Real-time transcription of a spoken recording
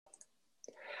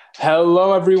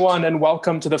Hello, everyone, and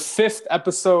welcome to the fifth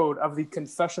episode of the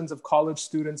Confessions of College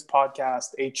Students podcast,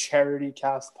 a charity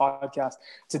cast podcast.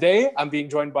 Today, I'm being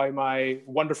joined by my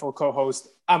wonderful co-host,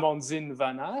 Amandine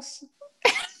Vanas.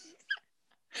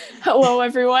 Hello,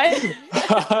 everyone.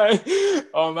 Hi.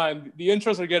 Oh man, the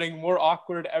intros are getting more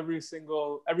awkward every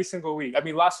single week. I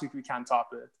mean, last week we can't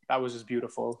top it. That was just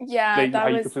beautiful. Yeah,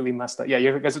 You completely messed up. Yeah,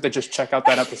 you guys have to just check out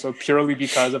that episode purely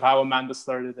because of how Amanda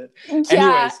started it. Yeah,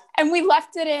 Anyways, and we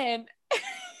left it in.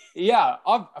 Yeah,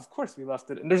 of course we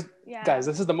left it. And guys,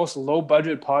 this is the most low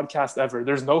budget podcast ever.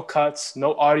 There's no cuts,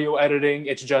 no audio editing.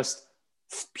 It's just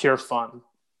pure fun.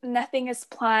 Nothing is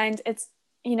planned. It's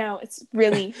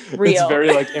really real. It's very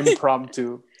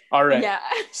impromptu. All right. Yeah.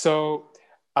 So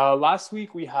last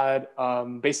week we had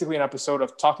basically an episode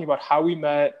of talking about how we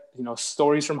met,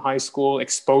 stories from high school,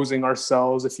 exposing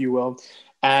ourselves, if you will.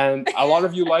 And a lot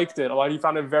of you liked it. A lot of you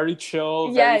found it very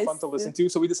chill, very fun to listen to.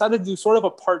 So we decided to do sort of a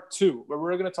part 2 where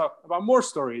we're going to talk about more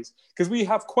stories because we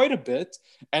have quite a bit.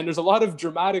 And there's a lot of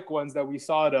dramatic ones that we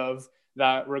thought of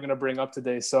that we're going to bring up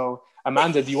today. So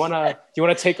Amanda, do you want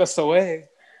to take us away?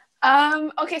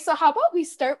 Okay, so how about we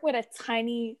start with a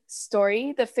tiny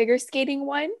story, the figure skating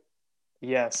one?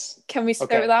 Yes. Can we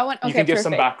start with that one? Okay, you can give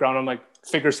some background on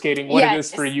figure skating, what it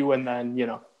is for you, and then,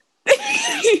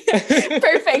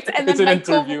 Perfect. And then it's an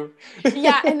interview.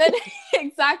 Yeah, and then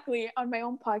exactly on my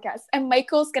own podcast. And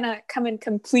Michael's gonna come and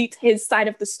complete his side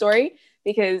of the story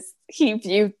because he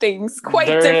viewed things quite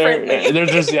differently.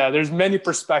 There's many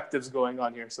perspectives going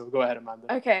on here. So go ahead,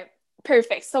 Amanda. Okay.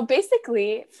 Perfect. So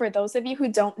basically, for those of you who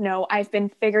don't know, I've been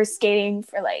figure skating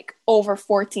for over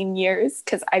 14 years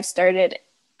because I've started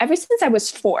ever since I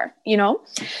was 4,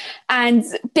 And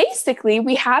basically,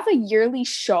 we have a yearly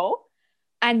show.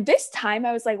 And this time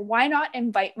I was like, why not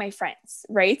invite my friends,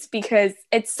 right? Because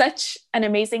it's such an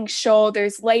amazing show.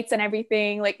 There's lights and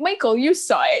everything. Like, Michael, you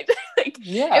saw it.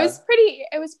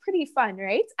 It was pretty fun,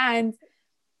 right? And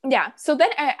yeah, so then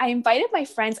I invited my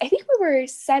friends. I think we were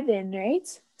 7, right?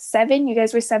 7? You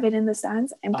guys were 7 in the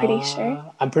stands? I'm pretty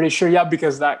sure. I'm pretty sure, yeah,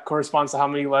 because that corresponds to how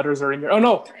many letters are in your... Oh,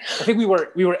 no. I think we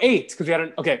were 8 because we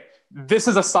had Okay, this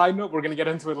is a side note. We're going to get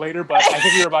into it later, but I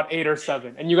think we were about 8 or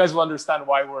 7. And you guys will understand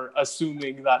why we're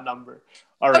assuming that number.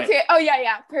 All right. Okay. Oh,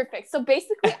 yeah. Perfect. So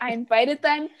basically, I invited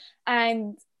them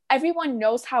and everyone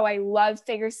knows how I love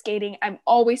figure skating. I'm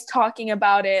always talking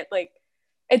about it.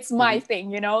 It's my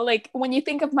thing, when you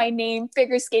think of my name,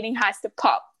 figure skating has to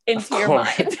pop into your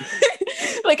mind.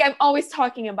 I'm always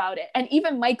talking about it. And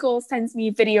even Michael sends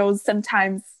me videos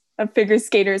sometimes of figure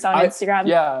skaters on Instagram.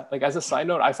 Yeah, as a side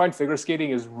note, I find figure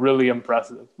skating is really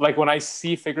impressive. When I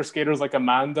see figure skaters like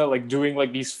Amanda,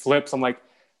 doing these flips, I'm like,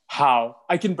 how?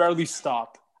 I can barely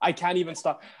stop. I can't even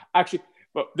stop. Actually,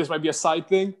 well, this might be a side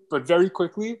thing, but very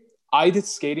quickly, I did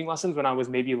skating lessons when I was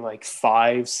maybe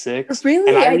 5, 6.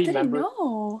 Really? And I didn't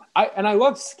know. I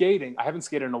love skating. I haven't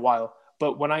skated in a while.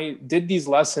 But when I did these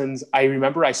lessons, I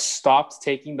remember I stopped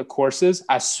taking the courses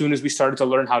as soon as we started to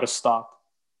learn how to stop.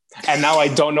 And now I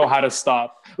don't know how to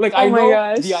stop. I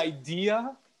know the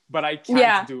idea, but I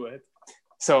can't do it.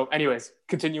 So anyways,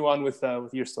 continue on with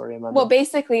your story, Amanda. Well,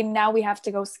 basically, now we have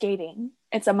to go skating.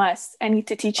 It's a must. I need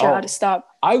to teach you how to stop.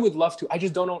 I would love to. I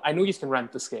just don't own... I know you can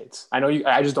rent the skates. I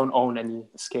just don't own any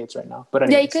skates right now. But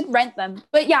anyways. Yeah, you could rent them.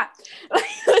 But yeah,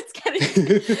 let's get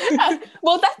it.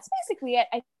 Well, that's basically it.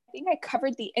 I think I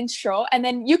covered the intro, and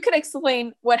then you could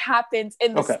explain what happened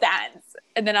in the stands,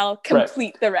 and then I'll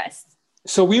complete the rest.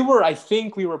 So I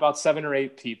think we were about 7 or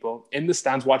 8 people in the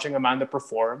stands watching Amanda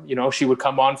perform. She would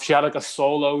come on. She had a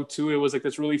solo too. It was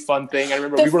this really fun thing. I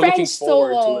remember we were looking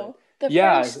forward to it.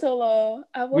 French solo.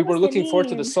 We were looking forward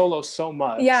to the solo so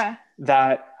much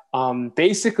that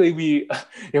basically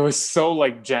it was so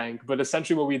jank, but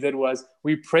essentially what we did was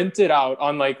we printed out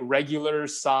on regular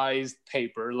sized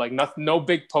paper, no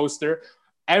big poster.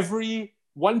 Every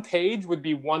one page would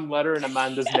be one letter in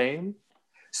Amanda's name.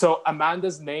 So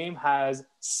Amanda's name has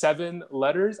 7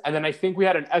 letters. And then I think we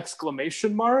had an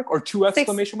exclamation mark or 2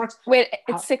 exclamation marks. Wait,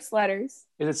 it's 6 letters.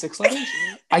 Is it 6 letters?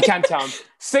 I can't count.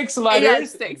 6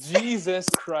 letters? Yeah, 6. Jesus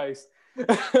Christ.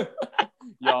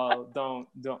 Y'all,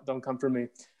 don't come for me.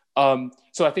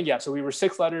 So I think, so we were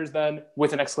 6 letters then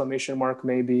with an exclamation mark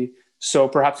maybe. So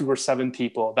perhaps we were 7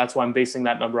 people. That's why I'm basing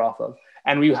that number off of.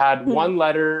 And we had 1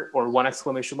 letter or 1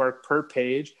 exclamation mark per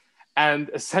page.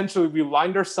 And essentially we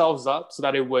lined ourselves up so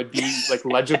that it would be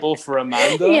legible for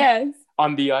Amanda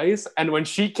on the ice. And when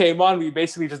she came on, we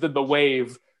basically just did the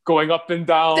wave going up and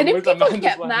down. Didn't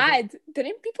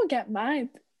people get mad?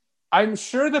 I'm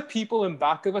sure the people in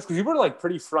back of us, because we were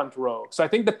pretty front row. So I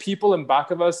think the people in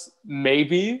back of us,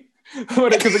 maybe,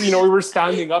 Because we were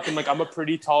standing up and like I'm a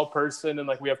pretty tall person and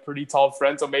like we have pretty tall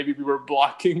friends, so maybe we were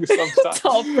blocking sometimes.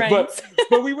 Tall friends.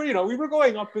 But we were we were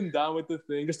going up and down with the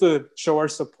thing just to show our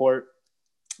support.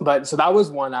 But so that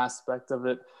was one aspect of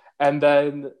it, and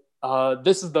then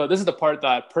this is the part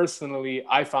that personally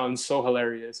I found so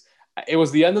hilarious. It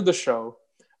was the end of the show,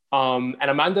 and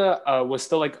Amanda was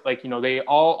still like they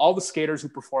all the skaters who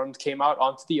performed came out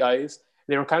onto the ice.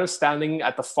 They were kind of standing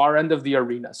at the far end of the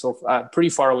arena, so pretty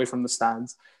far away from the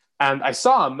stands. And I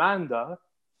saw Amanda,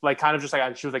 like kind of just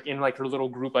like she was like in like her little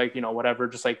group, like whatever,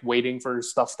 just like waiting for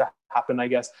stuff to happen, I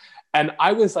guess. And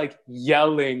I was like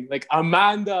yelling, like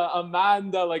Amanda,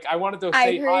 Amanda, like I wanted to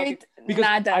say hi because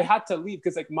nada. I had to leave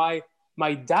because like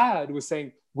my dad was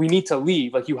saying we need to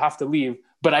leave, like you have to leave.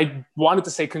 But I wanted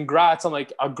to say congrats on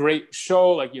like a great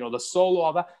show, like the solo,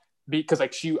 all that. Because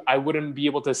like I wouldn't be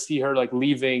able to see her like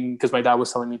leaving because my dad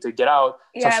was telling me to get out.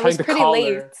 So Yeah, I was trying to call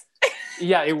late. her.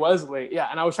 Yeah, it was late. Yeah,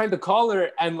 and I was trying to call her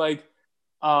and like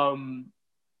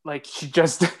she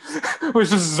just was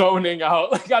just zoning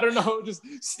out. Like I don't know, just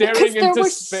staring into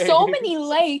space. Because there were so many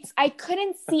lights, I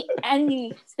couldn't see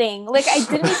anything. Like I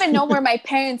didn't even know where my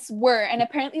parents were, and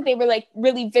apparently they were like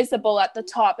really visible at the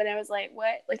top. And I was like,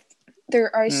 what? Like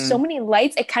there are so many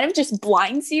lights. It kind of just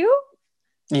blinds you.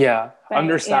 Yeah, but,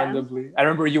 understandably. Yeah. I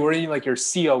remember you were in like your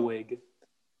Sia wig,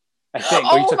 I think.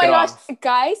 Oh my gosh,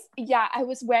 guys! Yeah, I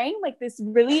was wearing like this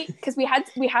really because we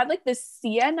had like this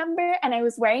Sia number, and I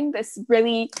was wearing this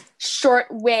really short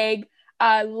wig,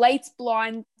 light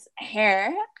blonde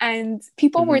hair, and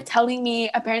people were telling me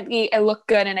apparently it looked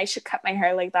good and I should cut my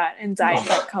hair like that and dye it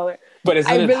that color. But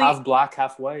isn't it half black,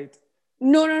 half white?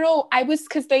 No. I was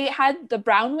because they had the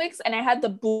brown wigs and I had the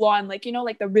blonde, like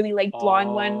like the really like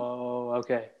blonde one. Oh,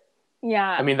 okay. Yeah.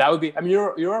 I mean, that would be. I mean,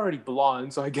 you're already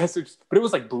blonde, so I guess but it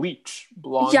was like bleach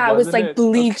blonde. Yeah, it was like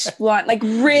bleach blonde. Like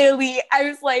really, I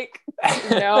was like,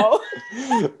 no.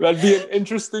 That'd be an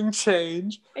interesting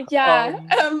change. Yeah.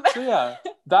 So yeah,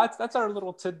 that's our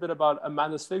little tidbit about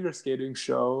Amanda's figure skating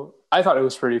show. I thought it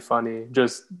was pretty funny.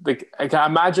 Just like I can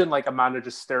imagine like Amanda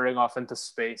just staring off into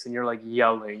space, and you're like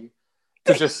yelling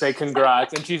to just say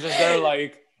congrats, and she's just there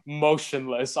like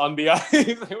motionless on the ice.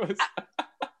 It was.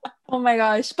 Oh my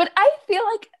gosh. But I feel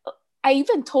like I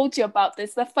even told you about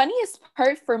this. The funniest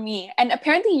part for me, and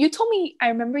apparently I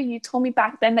remember you told me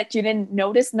back then that you didn't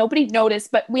notice. Nobody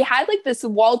noticed, but we had like this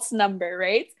waltz number,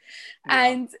 right? Yeah.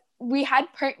 And we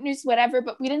had partners, whatever,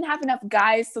 but we didn't have enough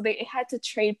guys. So they had to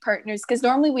trade partners because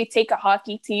normally we take a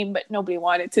hockey team, but nobody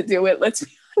wanted to do it. Let's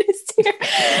be honest here.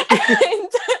 And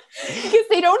because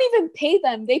they don't even pay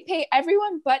them. They pay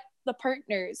everyone but the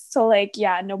partners. So like,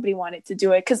 yeah, nobody wanted to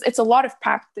do it because it's a lot of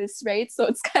practice, right? So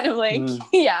it's kind of like,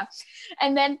 yeah.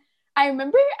 And then I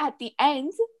remember at the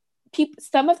end,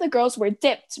 some of the girls were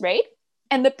dipped, right?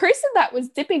 And the person that was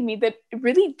dipping me that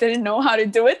really didn't know how to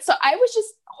do it. So I was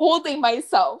just holding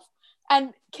myself.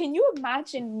 And can you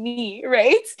imagine me,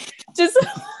 right? Just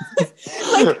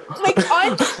like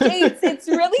on skates, it's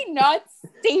really not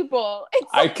stable.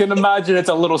 I can imagine it's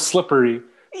a little slippery.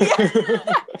 Yeah.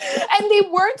 And they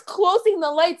weren't closing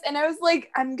the lights, and I was like,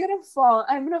 I'm gonna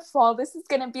fall. This is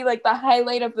gonna be like the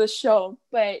highlight of the show.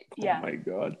 But yeah. Oh my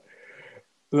god.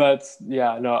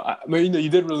 I mean, you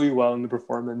did really well in the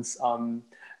performance.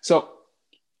 So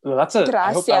that's Gracias.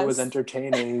 I hope that was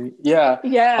entertaining. Yeah.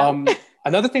 Yeah.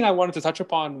 Another thing I wanted to touch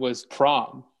upon was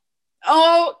prom.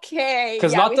 Okay.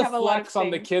 Because not to flex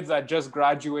on the kids that just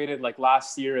graduated like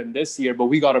last year and this year, but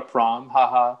we got a prom.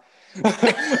 Haha.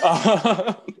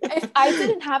 If I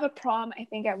didn't have a prom, I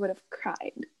think I would have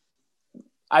cried.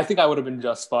 I think I would have been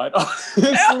just fine,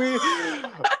 honestly.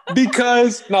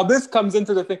 Because now this comes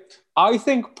into the thing. I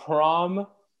think prom,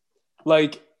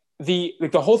 like the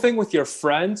whole thing with your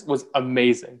friends was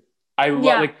amazing. I love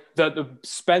like the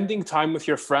spending time with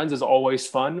your friends is always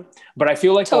fun, but I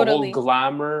feel like the whole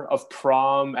glamour of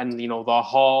prom and the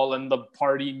hall and the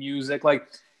party music, like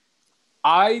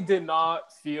I did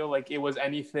not feel like it was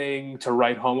anything to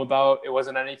write home about. It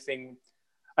wasn't anything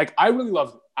like I really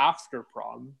loved after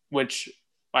prom, which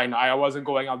I wasn't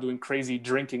going out doing crazy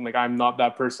drinking. Like I'm not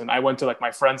that person. I went to like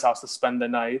my friend's house to spend the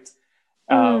night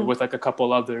with like a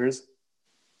couple others,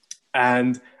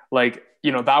 and like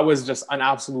that was just an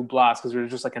absolute blast because we were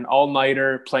just like an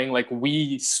all-nighter playing like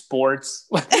Wii Sports,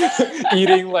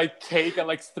 eating like cake at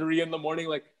like 3 a.m.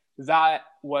 Like that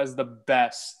was the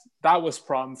best. That was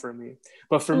prom for me.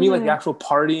 But for me, like the actual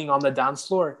partying on the dance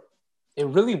floor, it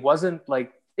really wasn't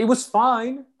like, it was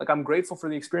fine. Like I'm grateful for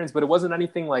the experience, but it wasn't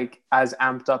anything like as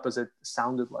amped up as it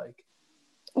sounded like.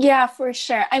 Yeah, for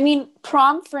sure. I mean,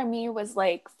 prom for me was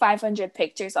like 500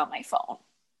 pictures on my phone.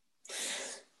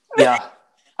 Yeah.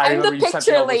 I'm the remember you sent me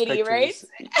picture all those lady, right?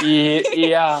 pictures.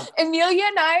 Yeah. Amelia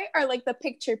and I are like the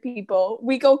picture people.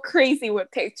 We go crazy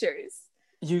with pictures.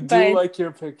 You do But like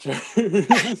your pictures.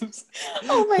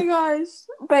 oh my gosh.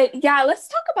 But yeah, let's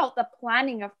talk about the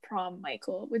planning of prom,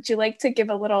 Michael. Would you like to give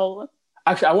a little...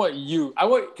 Actually,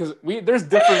 because there's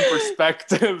different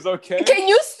perspectives, okay? Can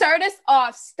you start us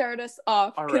off? Start us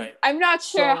off. All right. I'm not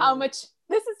sure So- how much...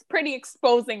 This is pretty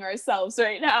exposing ourselves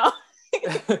right now.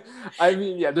 I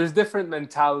mean, yeah, there's different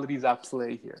mentalities at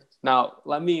play here. Now,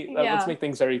 let's make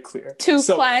things very clear. Two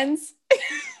plans.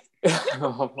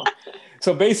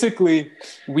 So basically,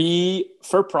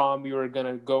 for prom, we were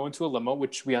gonna go into a limo,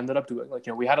 which we ended up doing. Like,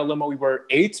 we had a limo. We were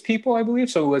 8 people, I believe.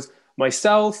 So it was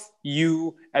myself,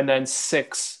 you, and then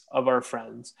 6 of our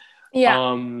friends.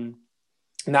 Yeah.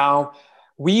 Now,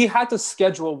 we had to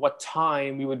schedule what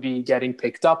time we would be getting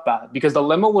picked up at, because the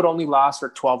limo would only last for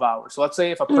 12 hours. So let's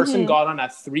say if a person got on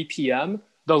at 3 p.m.,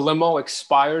 the limo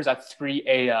expires at 3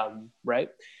 a.m., right?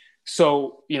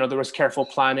 So, there was careful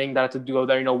planning that had to go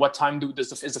there. What time is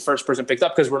the first person picked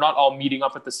up? Because we're not all meeting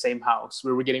up at the same house.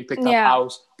 We were getting picked up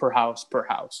house per house per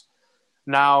house.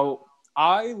 Now,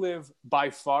 I live by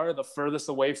far the furthest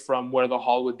away from where the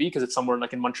hall would be, because it's somewhere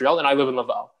like in Montreal, and I live in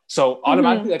Laval. So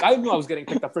automatically, I knew I was getting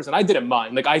picked up first, and I didn't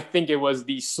mind. I think it was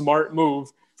the smart move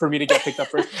for me to get picked up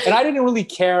first. And I didn't really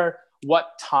care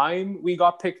what time we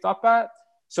got picked up at.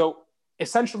 So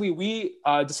essentially, we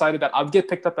decided that I'd get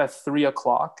picked up at 3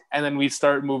 o'clock, and then we'd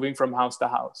start moving from house to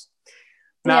house.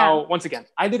 Now, once again,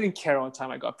 I didn't care what time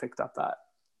I got picked up at.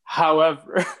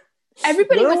 However,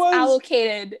 everybody was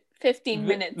allocated 15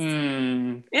 minutes.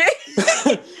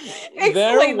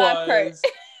 Explain that part.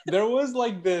 There was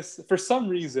like this, for some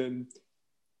reason,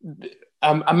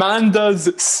 Amanda's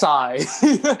side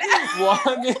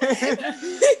wanted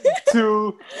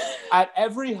to, at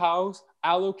every house,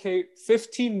 allocate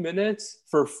 15 minutes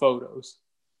for photos,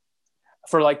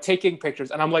 for taking pictures.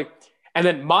 And I'm like, and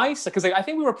then because I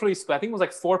think we were pretty split. I think it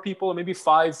was 4 people, maybe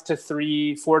 5 to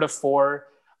 3, 4 to 4,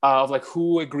 of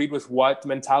who agreed with what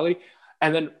mentality.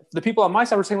 And then the people on my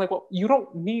side were saying well, you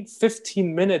don't need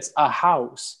 15 minutes a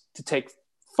house to take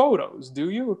photos, do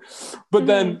you? But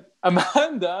then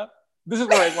Amanda, this is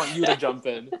where I want you to jump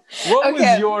in. What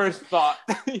was your thought?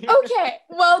 Okay,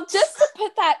 well, just to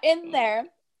put that in there,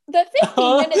 the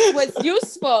 15 minutes was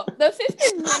useful. The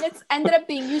 15 minutes ended up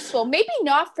being useful. Maybe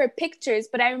not for pictures,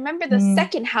 but I remember the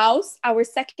second house, our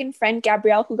second friend,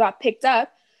 Gabrielle, who got picked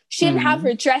up, she didn't have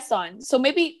her dress on. So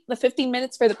maybe the 15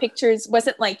 minutes for the pictures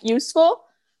wasn't useful,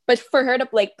 but for her to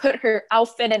put her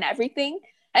outfit and everything.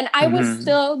 And I was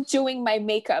still doing my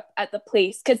makeup at the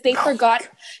place because they forgot.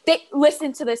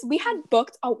 Listen to this. We had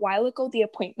booked a while ago the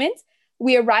appointment.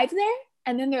 We arrived there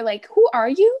and then they're like, "Who are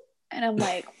you?" And I'm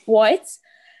like, "What?"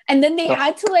 And then they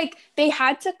had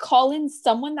to call in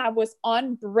someone that was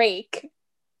on break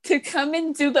to come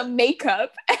and do the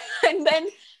makeup. And then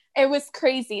it was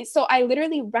crazy. So I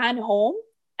literally ran home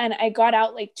and I got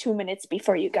out 2 minutes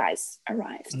before you guys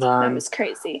arrived. That was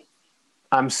crazy.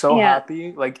 I'm so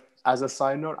happy. As a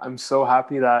side note, I'm so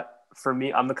happy that for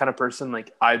me, I'm the kind of person,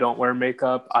 I don't wear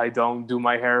makeup. I don't do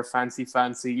my hair fancy,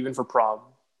 even for prom.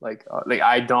 I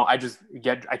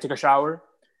take a shower,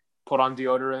 put on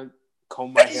deodorant,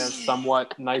 comb my hair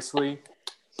somewhat nicely,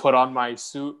 put on my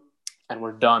suit, and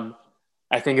we're done.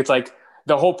 I think it's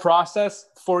the whole process,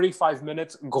 45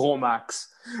 minutes, gros max.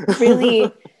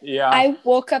 Really? Yeah. I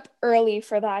woke up early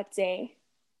for that day.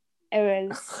 It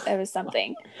was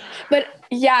something. But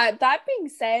yeah, that being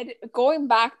said, going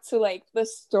back to the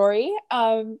story,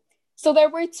 so there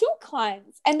were 2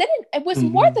 clans, and then it was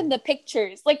more than the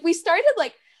pictures. We started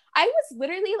I was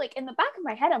literally in the back of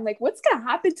my head, I'm what's gonna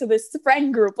happen to this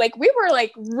friend group? We were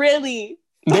really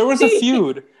there was a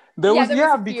feud. There was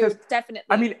because feud, definitely.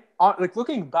 I mean,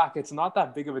 looking back, it's not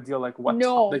that big of a deal. But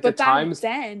the back times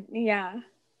then, yeah.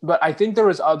 But I think there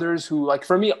was others who,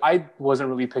 for me, I wasn't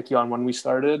really picky on when we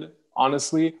started,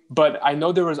 honestly. But I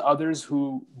know there was others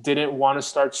who didn't want to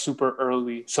start super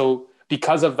early. So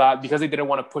because of that, because they didn't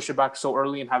want to push it back so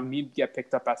early and have me get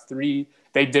picked up at 3,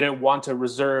 they didn't want to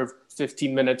reserve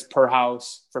 15 minutes per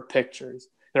house for pictures.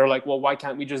 They're like, well, why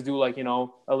can't we just do a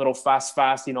little fast,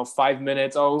 5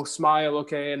 minutes, oh, smile,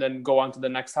 okay, and then go on to the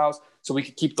next house, so we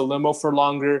could keep the limo for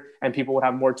longer and people would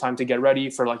have more time to get ready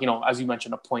for as you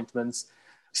mentioned, appointments.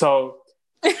 So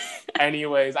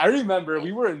anyways, I remember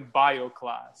we were in bio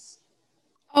class.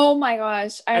 Oh my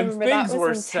gosh, I remember that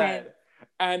was intense. Said,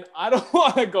 and I don't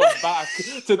want to go back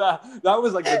to that. That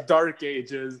was the dark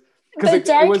ages.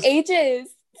 The ages.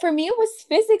 For me, it was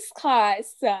physics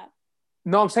class.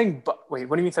 No, I'm saying, but wait,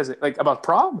 what do you mean physics? About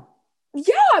prom?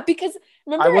 Yeah, because I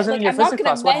remember, wasn't like in your I'm not physics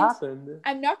gonna class. What happened?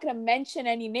 I'm not gonna mention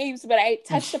any names, but I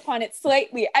touched upon it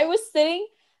slightly. I was sitting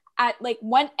at like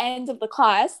one end of the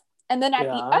class, and then at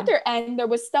the Yeah. other end there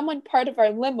was someone part of our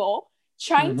limo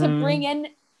trying to bring in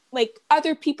like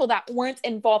other people that weren't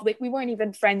involved. Like we weren't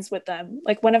even friends with them.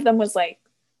 Like one of them was like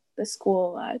the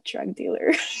school drug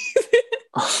dealer.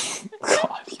 Oh,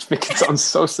 God, you make it sound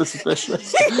so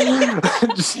suspicious.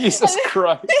 Jesus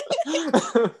Christ.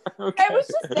 Okay. I was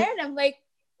just there and I'm like,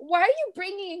 why are you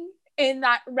bringing in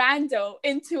that rando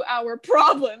into our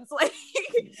problems? Like,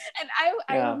 and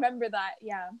I remember that.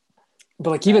 Yeah. But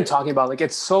like even talking about like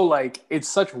it's so like it's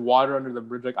such water under the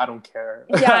bridge. Like I don't care.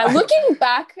 Yeah. Looking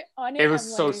back on it, It was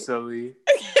I'm so like, silly.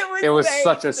 it It was very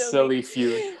such a silly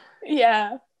feud.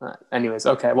 Yeah. Anyways,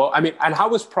 okay. Well, I mean, and how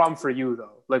was prom for you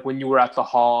though? Like when you were at the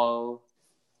hall,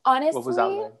 what was that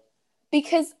Honestly, like?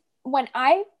 because when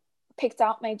I picked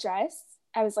out my dress,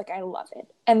 I was like, I love it.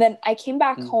 And then I came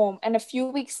back home, and a few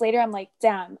weeks later, I'm like,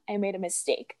 damn, I made a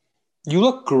mistake. You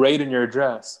look great in your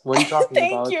dress. What are you talking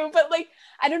Thank about? you. But like,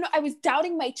 I don't know. I was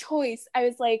doubting my choice. I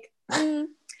was like, And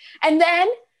then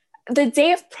the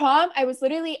day of prom,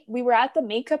 we were at the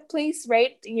makeup place,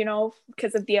 right? You know,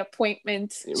 because of the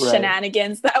appointment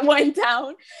shenanigans that went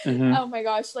down. Mm-hmm. Oh my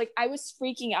gosh. Like I was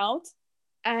freaking out.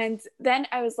 And then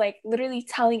I was like literally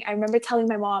I remember telling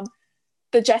my mom,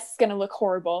 the dress is going to look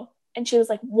horrible. And she was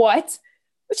like, what?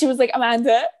 She was like,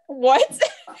 Amanda, what?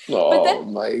 Oh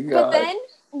my God. But then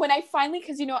when I finally,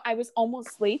 because, you know, I was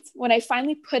almost late. When I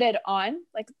finally put it on,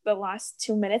 like the last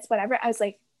 2 minutes, whatever, I was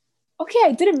like, okay,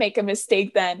 I didn't make a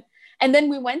mistake then. And then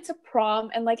we went to prom.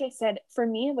 And like I said, for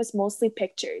me, it was mostly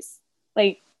pictures.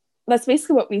 Like, that's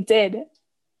basically what we did.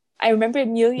 I remember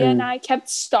Amelia and I kept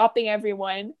stopping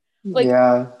everyone. Like,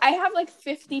 I have like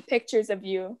 50 pictures of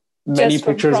you. Many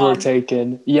pictures were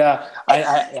taken. Yeah,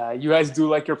 I you guys do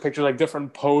like your pictures, like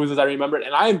different poses. I remember it,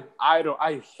 and I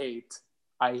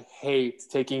hate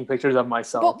taking pictures of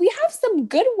myself. But we have some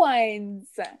good ones.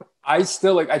 I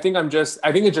still like. I think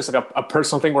it's just like a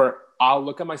personal thing where I'll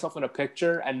look at myself in a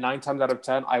picture, and 9 times out of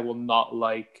 10, I will not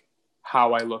like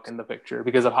how I look in the picture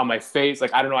because of how my face.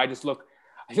 Like I don't know.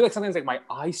 I feel like sometimes like my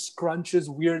eye scrunches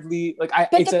weirdly. Like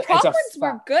But the prom ones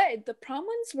were good. The prom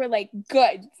ones were like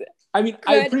good. I mean,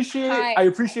 I appreciate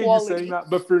you saying that,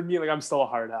 but for me, like I'm still a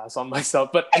hard ass on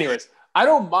myself. But anyways, I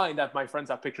don't mind that my friends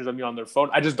have pictures of me on their phone.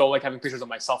 I just don't like having pictures of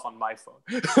myself on my phone.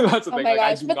 That's the thing. My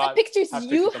gosh! But the pictures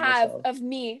you have of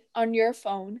me on your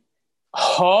phone,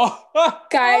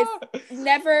 guys,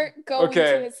 never go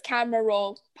into his camera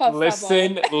roll.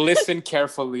 Listen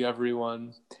carefully,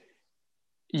 everyone.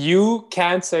 You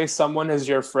can't say someone is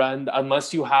your friend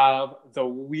unless you have the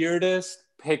weirdest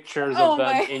pictures of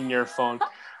them in your phone.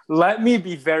 Let me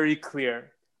be very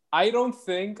clear. I don't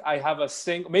think I have a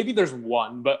single, maybe there's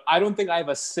one, but I don't think I have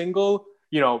a single,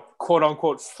 you know, quote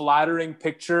unquote, flattering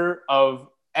picture of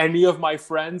any of my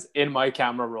friends in my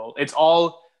camera roll. It's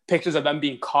all pictures of them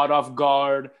being caught off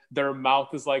guard. Their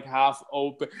mouth is like half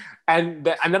open. And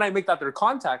then I make that their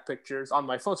contact pictures on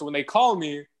my phone. So when they call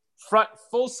me, front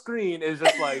full screen is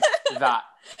just like that.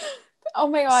 Oh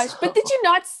my gosh. But did you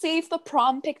not save the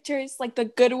prom pictures, like the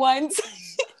good ones?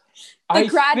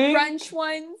 Grad brunch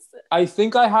ones? I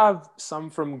think I have some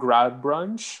from grad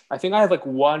brunch. I think I have like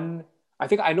one.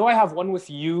 I know I have one with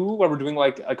you where we're doing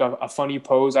like a funny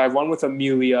pose. I have one with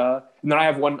Amelia, and then I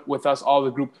have one with us all the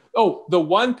group. Oh, the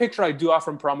one picture I do have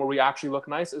from prom where we actually look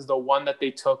nice is the one that they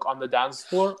took on the dance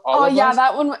floor.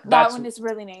 That one is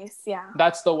really nice. Yeah,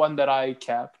 that's the one that I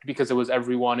kept because it was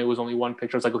everyone. It was only one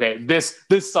picture. It's like, okay, this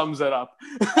sums it up.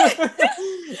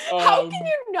 How can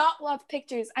you not love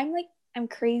pictures? I'm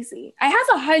crazy. I have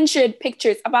 100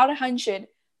 pictures, about 100,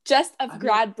 just of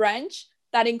grad brunch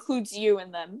that includes you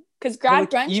in them. Because grad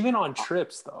brunch, even on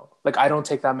trips though, like I don't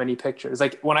take that many pictures.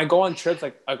 Like when I go on trips,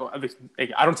 like I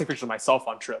don't take pictures of myself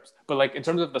on trips. But like in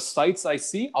terms of the sites I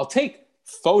see, I'll take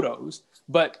photos,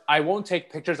 but I won't take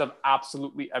pictures of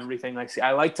absolutely everything I see.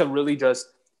 I like to really just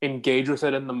engage with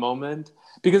it in the moment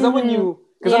because then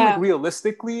then like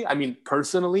realistically, I mean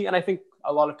personally, and I think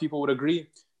a lot of people would agree.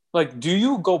 Like, do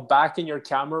you go back in your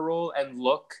camera roll and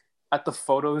look at the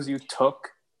photos you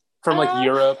took from like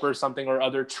Europe or something or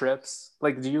other trips?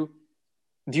 Like, do you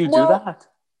do that?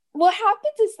 What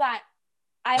happens is that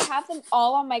I have them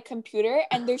all on my computer,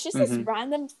 and there's just this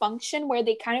random function where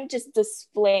they kind of just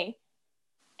display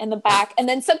in the back. And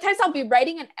then sometimes I'll be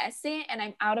writing an essay and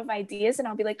I'm out of ideas, and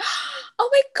I'll be like, oh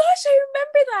my gosh, I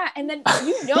remember that. And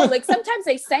then, like sometimes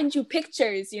I send you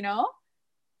pictures, you know?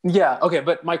 Yeah, okay,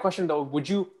 but my question though, would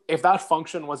you, if that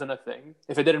function wasn't a thing,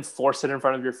 if it didn't force it in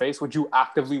front of your face, would you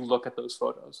actively look at those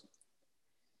photos?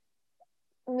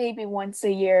 maybe once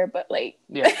a year, but like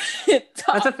Yeah.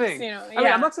 tops, That's the thing. you know, I mean,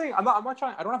 I'm not saying, I'm not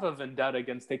trying, I don't have a vendetta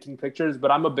against taking pictures,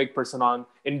 but I'm a big person on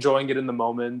enjoying it in the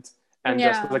moment. And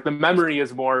just yeah, like the memory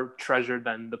is more treasured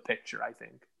than the picture, I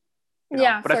think.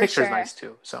 yeah, But a for picture is sure. nice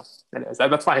too. So anyways,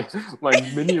 that's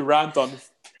my mini rant on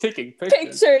taking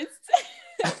pictures. Pictures.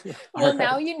 All Well, right.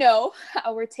 now you know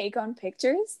our take on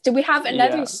pictures. Do we have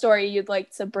another Yeah, story you'd like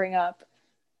to bring up?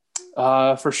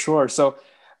 for sure. So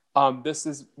this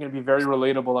is going to be very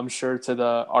relatable, I'm sure, to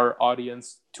our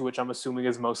audience, to which I'm assuming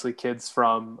is mostly kids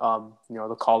from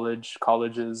the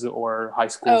colleges or high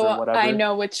schools or Oh, I whatever.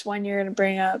 know which one you're gonna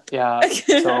bring up. Yeah.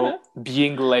 So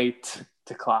being late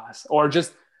to class, or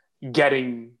just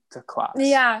getting to class,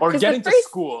 Yeah, or 'cause getting the to first-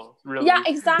 school, really. Yeah,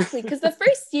 exactly. Because the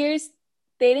first years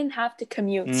they didn't have to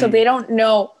commute, so Mm. they don't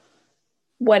know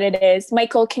what it is.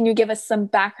 Michael, can you give us some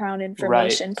background Right.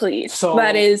 information, please? So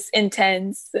That is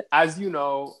intense. as you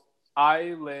know,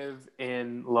 I live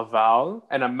in Laval,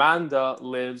 and Amanda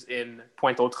lives in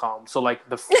Pointe-aux-Trembles. So like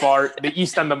the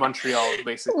east end of Montreal,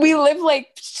 basically. We live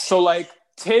like So like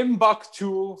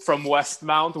Timbuktu from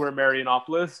Westmount, where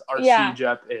Marianopolis, our Yeah.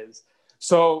 CEGEP is.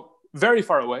 So very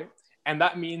far away. And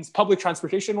that means public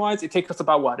transportation wise, it takes us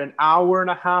about what, an hour and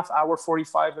a half, hour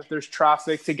 45 if there's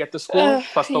traffic to get to school,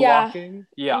 plus the yeah. walking.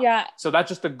 Yeah. Yeah. So that's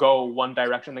just to go one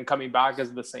direction, then coming back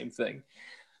is the same thing.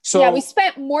 So Yeah, we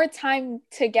spent more time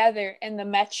together in the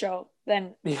metro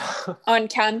than yeah. on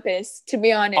campus, to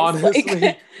be honest. Honestly,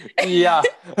 Like, yeah.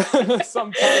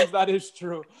 Sometimes that is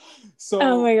true. So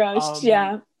oh my gosh,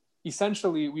 yeah.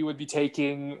 essentially we would be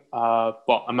taking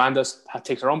Amanda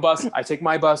takes her own bus, I take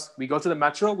my bus, we go to the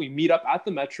metro, we meet up at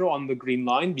the metro on the Green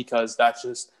Line, because that's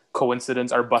just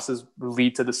coincidence, our buses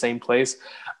lead to the same place.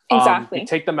 Exactly. We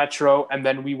take the metro, and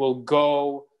then we will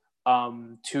go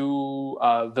to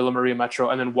Villa Maria Metro,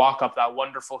 and then walk up that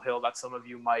wonderful hill that some of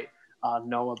you might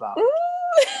know about.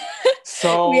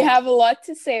 So we have a lot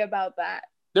to say about that.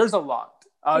 there's a lot.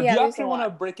 Do you there's actually a want to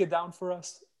lot. break it down for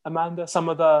us, Amanda? Some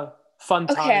of the fun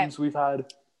times we've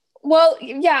had. Well,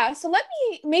 yeah. So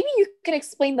maybe you can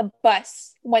explain the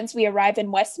bus once we arrive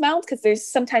in Westmount, because there's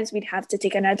sometimes we'd have to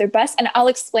take another bus, and I'll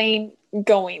explain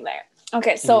going there.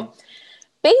 Okay, so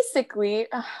basically,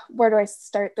 where do I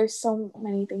start? There's so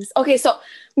many things. Okay, so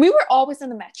we were always in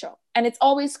the metro, and it's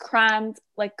always crammed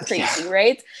like crazy,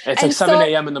 right? It's like 7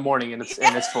 a.m. in the morning, and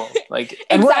it's full. Like,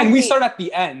 and we start at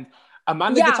the end.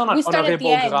 Amanda gets on Honoré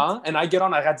Beaugrand, and I get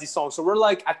on at Radisson. So we're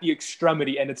like at the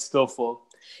extremity, and it's still full.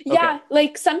 Yeah,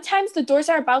 like sometimes the doors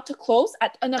are about to close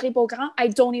at Honoré Beaugrand. I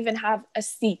don't even have a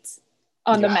seat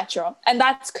on the metro. And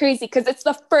that's crazy, because it's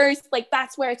the first, like,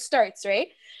 that's where it starts, right?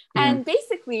 And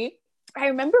basically, I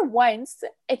remember once,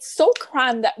 it's so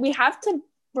crammed that we have to,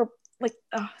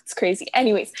 it's crazy.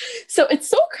 Anyways, so it's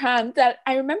so crammed that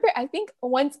I remember, I think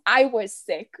once I was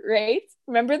sick, right?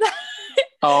 Remember that?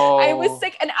 Oh. I was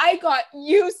sick, and I got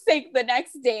you sick the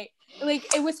next day.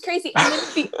 Like, it was crazy. And then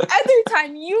the other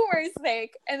time you were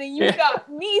sick, and then you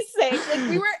got me sick. Like,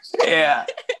 we were... Yeah.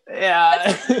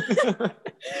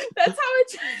 That's how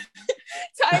much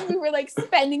time we were, like,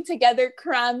 spending together,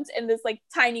 crammed in this, like,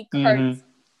 tiny cart.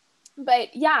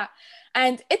 But, yeah.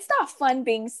 And it's not fun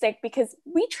being sick, because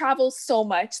we travel so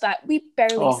much that we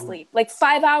barely sleep. Like,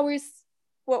 5 hours...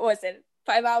 What was it?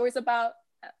 5 hours about...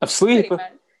 Of sleep?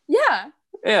 Yeah.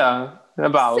 Yeah,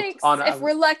 about 6. If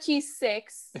we're lucky,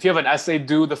 6. If you have an essay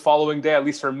due the following day, at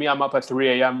least for me, I'm up at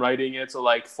 3 a.m. writing it, so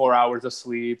like 4 hours of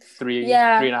sleep,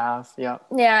 3.5.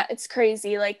 Yeah, it's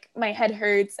crazy. Like, my head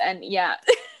hurts, and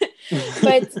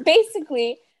but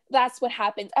basically that's what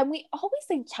happened. And we always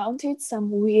encountered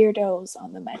some weirdos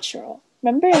on the metro.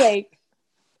 Remember, like,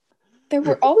 there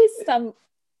were always some...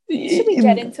 Should we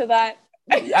get into that?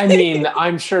 I mean,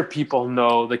 I'm sure people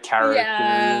know the characters.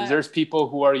 Yeah. There's people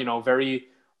who are, very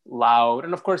loud.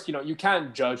 And of course, you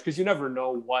can't judge, because you never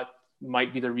know what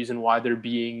might be the reason why they're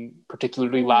being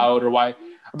particularly loud, or why.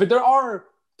 But there are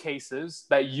cases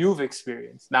that you've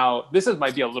experienced. Now,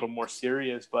 might be a little more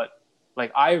serious, but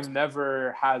like, I've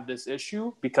never had this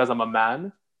issue because I'm a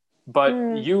man. But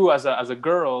you as a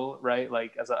girl, right?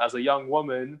 Like, as a young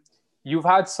woman, you've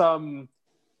had some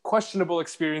questionable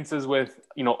experiences with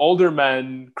older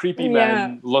men, creepy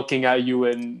men looking at you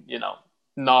in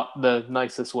not the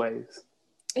nicest ways.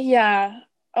 Yeah,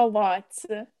 a lot.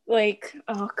 Like,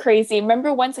 crazy.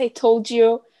 Remember once I told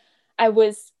you I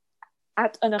was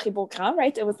at Honoré Beaugrand,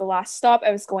 right? It was the last stop.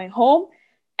 I was going home,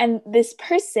 and this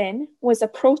person was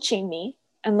approaching me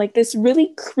in like this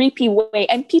really creepy way,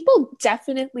 and people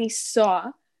definitely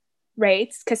saw,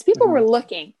 right? Because people were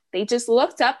looking. They just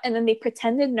looked up, and then they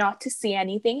pretended not to see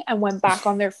anything and went back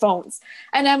on their phones.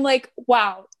 And I'm like,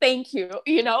 wow, thank you.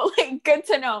 Like, good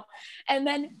to know. And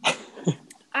then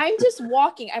I'm just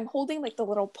walking. I'm holding like the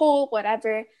little pole,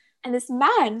 whatever. And this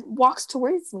man walks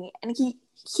towards me and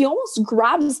he almost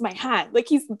grabs my hand. Like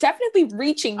he's definitely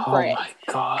reaching for Oh it. my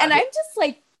God. And I'm just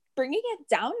like bringing it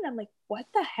down and I'm like, what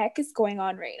the heck is going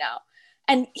on right now?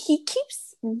 And he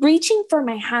keeps reaching for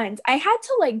my hand. I had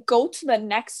to like go to the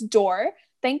next door.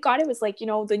 Thank God it was like,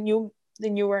 the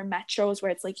newer metros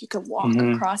where it's like you could walk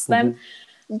across them.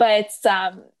 But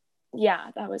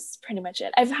yeah, that was pretty much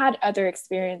it. I've had other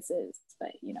experiences,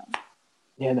 but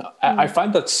Yeah, no, I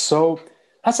find that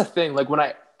that's a thing. Like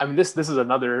this is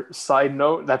another side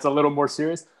note that's a little more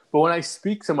serious, but when I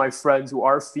speak to my friends who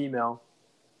are female,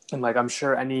 and like I'm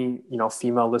sure any,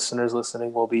 female listeners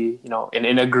listening will be,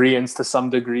 in agreement to some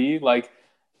degree, like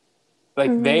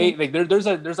they like there's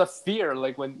a fear,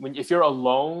 like when if you're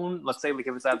alone, let's say like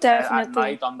if it's at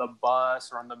night on the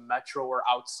bus or on the metro or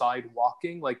outside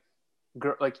walking, like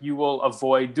you will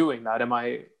avoid doing that.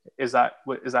 Is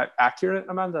that accurate,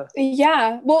 Amanda?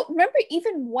 Yeah. Well, remember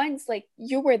even once like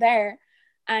you were there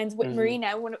and with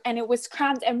Marina and it was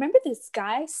crammed. I remember this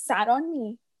guy sat on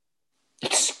me.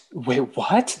 Wait,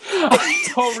 what? I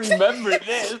don't remember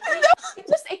this.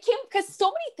 It came because so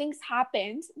many things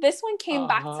happened. This one came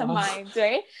back to mind,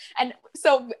 right? And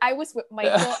so I was with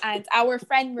Michael and our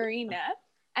friend Marina,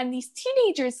 and these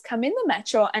teenagers come in the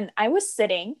metro, and I was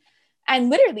sitting, and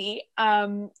literally,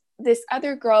 this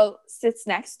other girl sits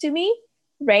next to me,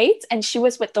 right? And she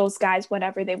was with those guys,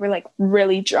 whatever. They were like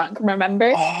really drunk,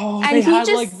 remember? Oh, and they had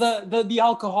like the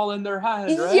alcohol in their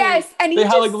hand, right? Yes, and they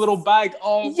had like a little bag.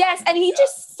 Oh, yes, and he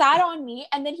just sat on me,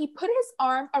 and then he put his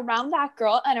arm around that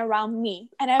girl and around me,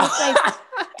 and I was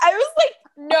like,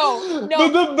 no.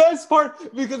 But the best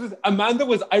part, because Amanda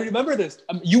I remember this.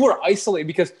 You were isolated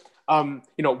because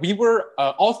we were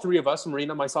all three of us,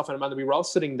 Marina, myself, and Amanda. We were all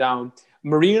sitting down.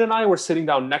 Marina and I were sitting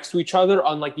down next to each other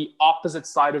on like the opposite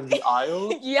side of the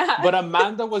aisle. Yeah. But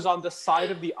Amanda was on the side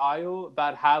of the aisle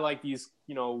that had like these,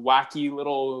 wacky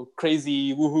little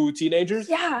crazy woohoo teenagers.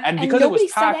 Yeah. And because it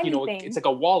was packed, it's like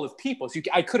a wall of people. So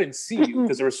I couldn't see you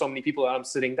because there were so many people that I'm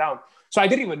sitting down. So I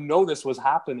didn't even know this was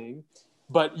happening.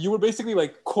 But you were basically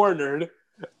like cornered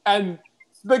and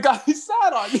the guy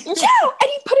sat on you. Yeah, and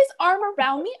he put his arm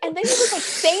around me, and then he was like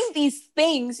saying these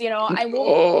things, I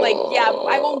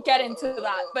won't get into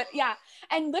that, but yeah.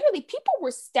 And literally, people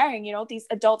were staring, these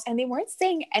adults, and they weren't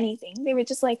saying anything. They were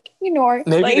just like, Maybe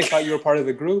they thought you were part of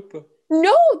the group.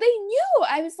 No, they knew.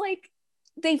 I was like,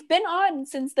 they've been on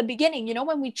since the beginning,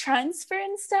 when we transfer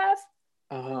and stuff.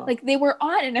 Like they were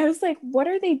on, and I was like, what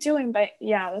are they doing? But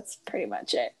yeah, that's pretty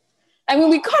much it. I mean,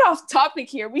 we got off topic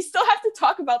here. We still have to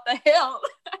talk about the hill.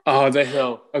 Oh, the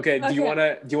hill. Okay. Do you want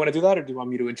to do that, or do you want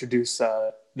me to introduce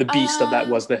the beast that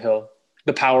was the hill,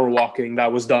 the power walking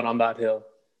that was done on that hill?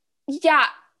 Yeah.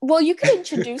 Well, you can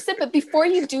introduce it, but before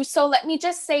you do so, let me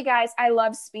just say, guys, I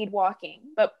love speed walking,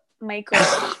 but Michael,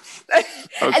 okay.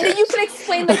 And then you can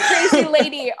explain the crazy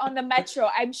lady on the metro.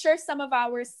 I'm sure some of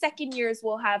our second years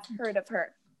will have heard of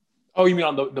her. Oh, you mean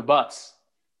on the bus?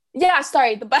 Yeah,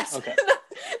 sorry, the bus. Okay.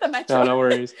 The metro. No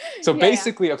worries. So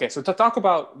okay, so to talk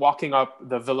about walking up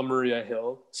the Villa Maria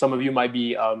Hill, some of you might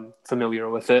be familiar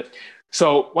with it.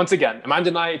 So once again, Amanda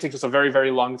and I, it takes us a very,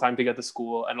 very long time to get to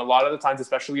school. And a lot of the times,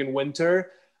 especially in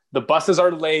winter, the buses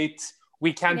are late.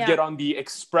 We can't get on the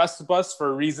express bus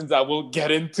for reasons that we'll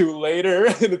get into later.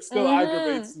 And it still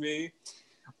aggravates me.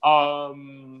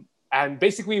 And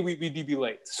basically, we'd be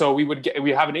late. So we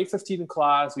have an 8:15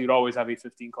 class. We would always have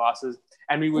 8:15 classes.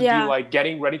 And we would be like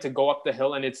getting ready to go up the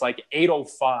hill. And it's like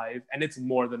 8:05. And it's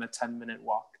more than a 10-minute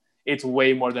walk. It's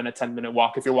way more than a 10-minute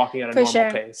walk if you're walking at a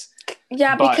normal pace.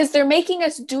 Yeah, because they're making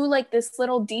us do like this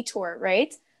little detour,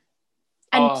 right?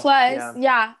 And plus,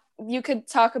 you could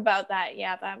talk about that.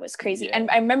 Yeah, that was crazy. Yeah. And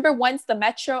I remember once the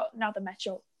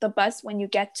bus, when you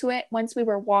get to it, once we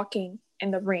were walking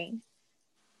in the rain.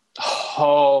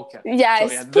 Oh, okay.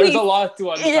 Yes, so, there's a lot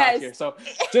to unpack here. So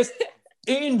just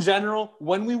in general,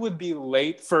 when we would be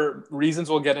late for reasons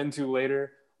we'll get into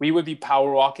later, we would be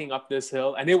power walking up this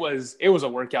hill, and it was a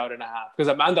workout and a half because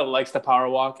Amanda likes to power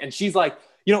walk, and she's like,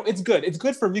 it's good. It's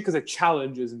good for me because it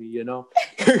challenges me,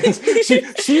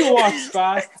 she walks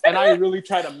fast, and I really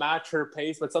try to match her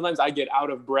pace, but sometimes I get out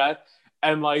of breath.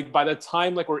 And like by the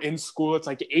time like we're in school, it's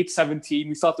like 8:17.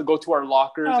 We still have to go to our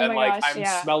lockers, and like I'm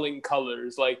smelling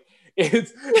colors. Like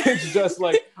it's just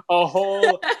like a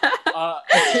whole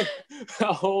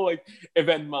like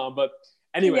event, mom. But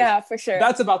anyway, yeah, for sure.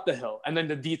 That's about the hill, and then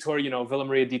the detour. Villa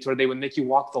Maria detour. They would make you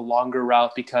walk the longer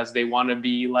route because they want to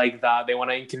be like that. They want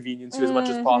to inconvenience you as much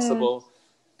as possible.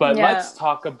 But let's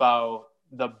talk about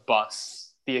the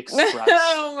bus. the Express.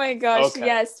 Oh my gosh, Okay.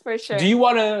 yes, for sure. Do you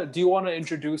wanna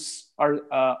introduce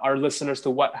our listeners to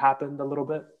what happened a little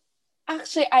bit?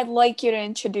 Actually, I'd like you to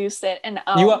introduce it, and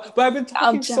But I've been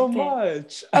I'll talking so jump in.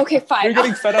 much. Okay, fine. You're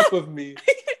getting fed up with me.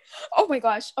 Oh my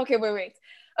gosh. Okay, wait.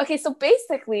 Okay, so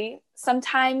basically,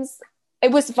 sometimes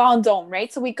it was Vendôme,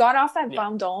 right? So we got off at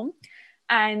Vendôme,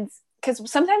 and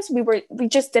because sometimes we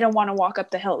just didn't want to walk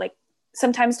up the hill. Like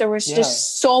sometimes there was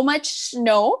just so much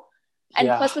snow, and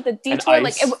plus with the detour,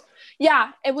 like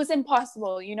it was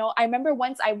impossible. You know, I remember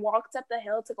once I walked up the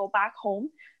hill to go back home,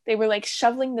 they were like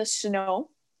shoveling the snow,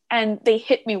 and they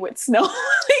hit me with snow.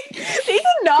 They did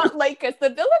not like us. The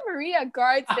Villa Maria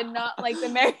guards did not like the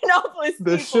Marianopolis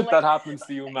The people. shit that happens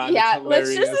to you, man. Yeah,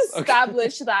 let's just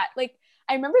establish that. Like,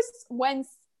 I remember when,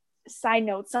 side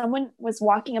note, someone was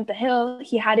walking up the hill.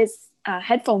 He had his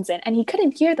headphones in, and he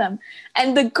couldn't hear them.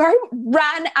 And the guard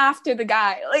ran after the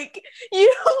guy. Like,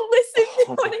 you don't listen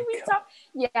to what we talk.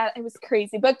 Yeah, it was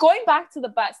crazy. But going back to the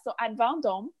bus, so at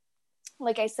Vendôme,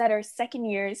 like I said, our second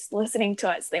years listening to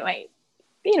us, they might,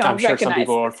 I'm sure recognize. some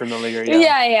people are familiar.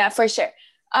 Yeah, for sure.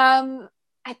 I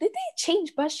think they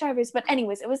changed bus drivers, but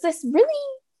anyways, it was this really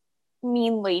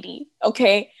mean lady,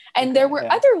 okay? And there were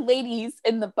other ladies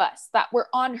in the bus that were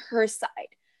on her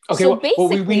side. Okay, so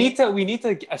basically, we need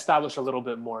to establish a little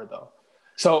bit more though.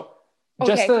 So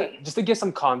just to give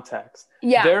some context,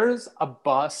 there's a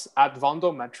bus at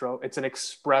Vendôme Metro. It's an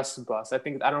express bus. I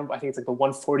think it's like the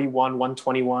 141,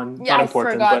 121. Yeah, not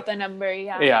important, forgot the number.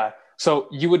 Yeah. So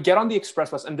you would get on the express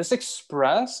bus, and this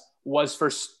express was for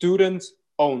students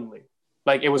only.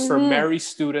 Like it was for Mary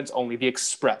students only, the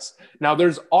express. Now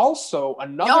there's also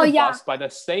another bus by the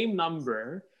same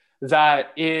number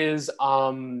that is,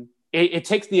 it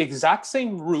takes the exact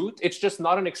same route. It's just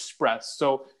not an express.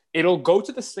 So it'll go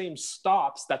to the same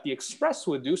stops that the express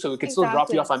would do. So it can still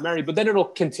drop you off at Mary, but then it'll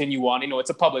continue on. It's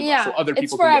a public bus, so other people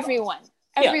it's for can everyone.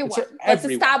 Everyone. Let's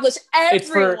establish everyone. It's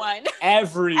for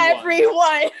everyone.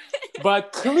 Everyone.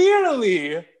 But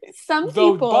clearly,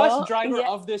 the bus driver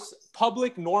of this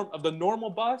of the normal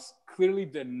bus clearly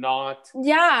did not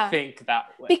think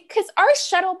that way. Because our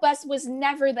shuttle bus was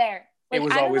never there. Like, it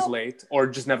was always late or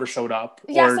just never showed up.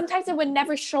 Yeah, sometimes it would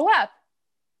never show up.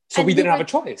 So we didn't have a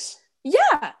choice.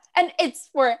 Yeah, and it's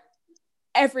for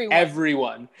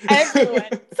everyone.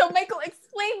 So Michael,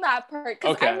 explain that part,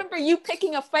 because I remember you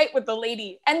picking a fight with the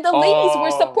lady, and the ladies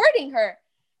were supporting her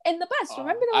in the bus.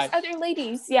 Remember those other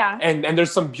ladies? Yeah. And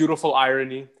there's some beautiful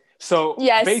irony. So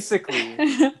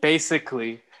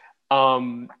basically,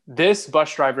 this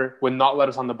bus driver would not let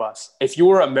us on the bus. If you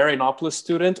were a Marianopolis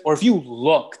student, or if you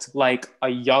looked like a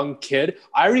young kid,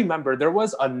 I remember there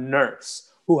was a nurse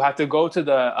who had to go to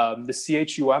the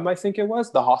CHUM, I think it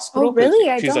was, the hospital. Oh,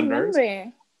 really? She's a nurse.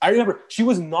 I remember she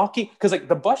was knocking, because like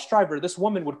the bus driver, this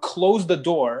woman would close the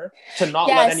door to not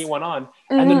let anyone on.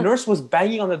 And the nurse was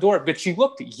banging on the door, but she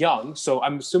looked young. So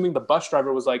I'm assuming the bus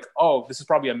driver was like, oh, this is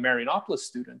probably a Marianopolis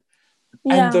student.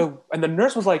 Yeah. And the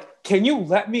nurse was like, can you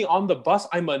let me on the bus?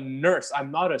 I'm a nurse. I'm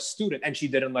not a student. And she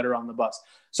didn't let her on the bus.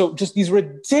 So just these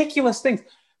ridiculous things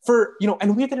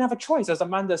and we didn't have a choice. As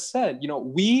Amanda said,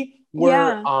 we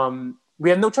were, we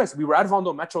had no choice. We were at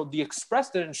Vendôme Metro. The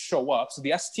express didn't show up. So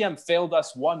the STM failed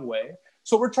us one way.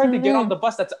 So we're trying to get on the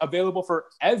bus that's available for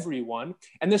everyone.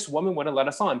 And this woman wouldn't let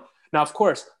us on. Now, of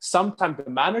course, sometimes the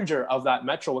manager of that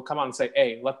metro would come out and say,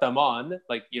 hey, let them on.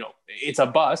 Like, it's a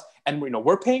bus. And,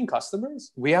 we're paying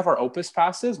customers. We have our Opus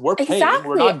passes. We're paying. Exactly.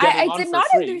 We're not getting on I did for not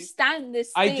free. Understand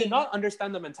this I thing. did not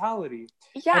understand the mentality.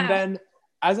 Yeah. And then,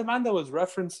 as Amanda was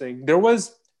referencing, there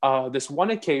was this one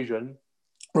occasion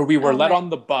where we were let on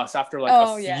the bus after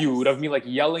a feud of me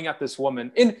yelling at this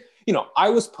woman. I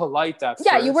was polite at first.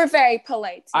 Yeah, you were very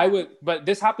polite. Yeah. But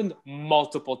this happened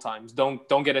multiple times. Don't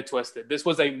get it twisted. This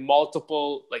was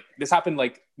this happened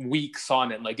weeks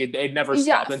on it. It never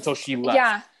stopped until she left.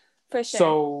 Yeah, for sure.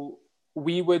 So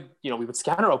we would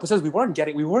scan our opuses.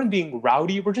 We weren't being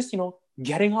rowdy. We're just,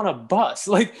 getting on a bus.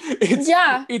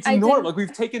 It's normal.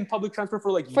 We've taken public transport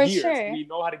for years. Sure. We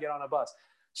know how to get on a bus.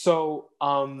 So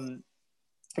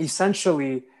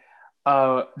essentially,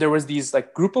 there was these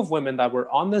group of women that were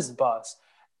on this bus,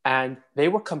 and they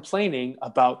were complaining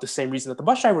about the same reason that the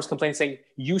bus driver was complaining, saying,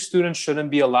 you students shouldn't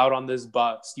be allowed on this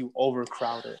bus. You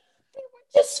overcrowded.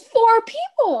 Just 4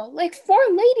 people, 4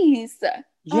 ladies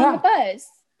on the bus.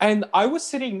 And I was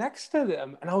sitting next to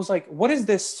them, and I was like, what is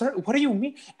this, sir? What do you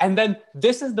mean? And then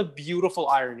this is the beautiful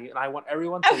irony, and I want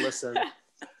everyone to listen.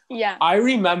 Yeah. I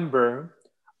remember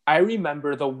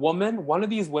one of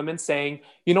these women saying,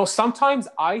 sometimes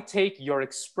I take your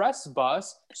express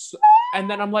bus. And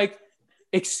then I'm like,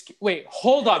 wait,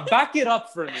 hold on. Back it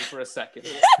up for me for a second.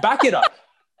 Back it up.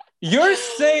 You're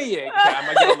saying, okay, I'm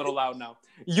gonna get a little loud now.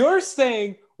 You're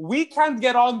saying we can't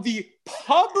get on the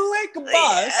public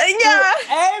bus for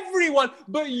everyone,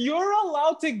 but you're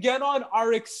allowed to get on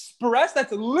our express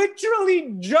that's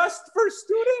literally just for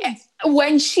students.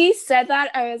 When she said that,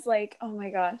 I was like, oh my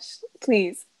gosh,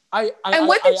 please. And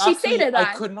what did she say to that?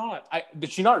 I could not.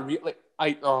 Did she not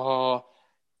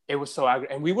it was so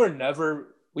aggravating. And we were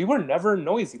never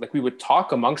noisy. Like, we would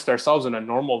talk amongst ourselves in a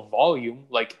normal volume,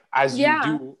 like as you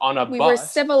do on a bus. We were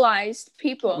civilized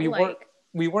people.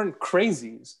 We weren't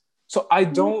crazies. So I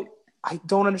don't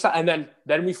understand. And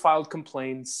then we filed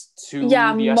complaints to the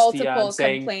STN multiple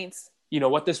saying, complaints.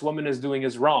 What this woman is doing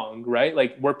is wrong, right?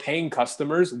 Like, we're paying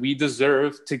customers. We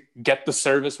deserve to get the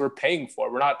service we're paying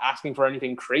for. We're not asking for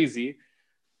anything crazy,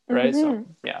 right? So,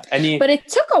 yeah. But it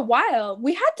took a while.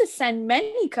 We had to send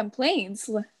many complaints.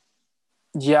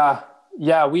 Yeah.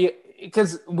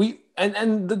 Because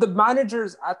the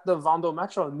managers at the Vendôme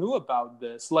Metro knew about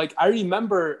this. Like, I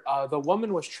remember the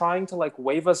woman was trying to like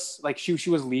wave us, like she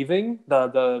was leaving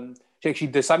she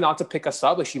decided not to pick us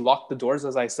up. Like, she locked the doors,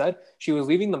 as I said. She was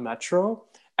leaving the metro.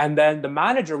 And then the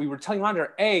manager, we were telling the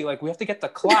manager, hey, like, we have to get to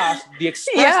class. The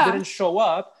express didn't show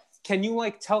up. Can you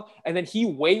like tell? And then he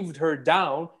waved her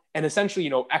down and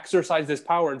essentially, exercised his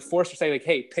power and forced her to say like,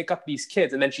 hey, pick up these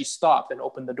kids. And then she stopped and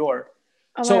opened the door.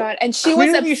 Oh my God. And she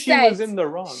was upset. She was in the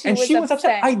wrong. She was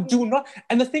upset. I do not.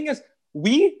 And the thing is,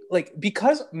 we like,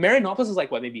 because Marianopolis is like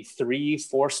what, maybe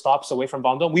 3-4 stops away from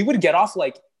Vendôme, we would get off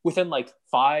like within like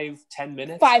 5-10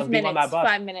 minutes. 5 minutes. On that bus.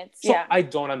 5 minutes. So I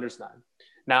don't understand.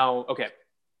 Now, okay.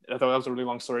 I thought that was a really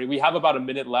long story. We have about a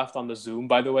minute left on the Zoom,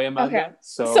 by the way, Amanda. Okay.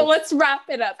 So let's wrap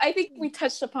it up. I think we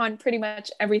touched upon pretty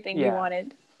much everything we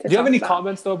wanted. Do you have any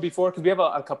comments though before? Because we have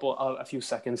a few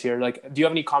seconds here. Like, do you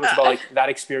have any comments about like that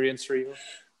experience for you?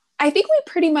 I think we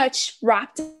pretty much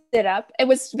wrapped it up. It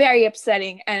was very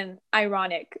upsetting and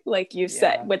ironic, like you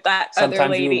said, with that Sometimes other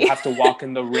lady. you have to walk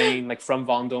in the rain, like from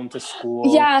Vendôme to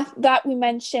school. Yeah, that we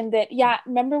mentioned it. Yeah,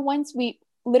 remember once we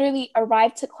literally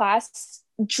arrived to class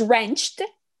drenched,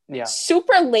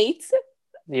 super late.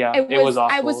 Yeah, it was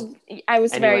awful. I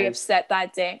was very upset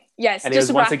that day. Yes, and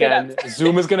just once again,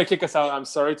 Zoom is going to kick us out. I'm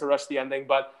sorry to rush the ending,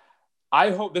 but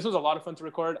I hope this was a lot of fun to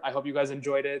record. I hope you guys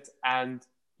enjoyed it. And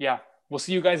yeah, we'll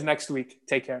see you guys next week.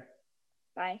 Take care.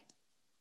 Bye.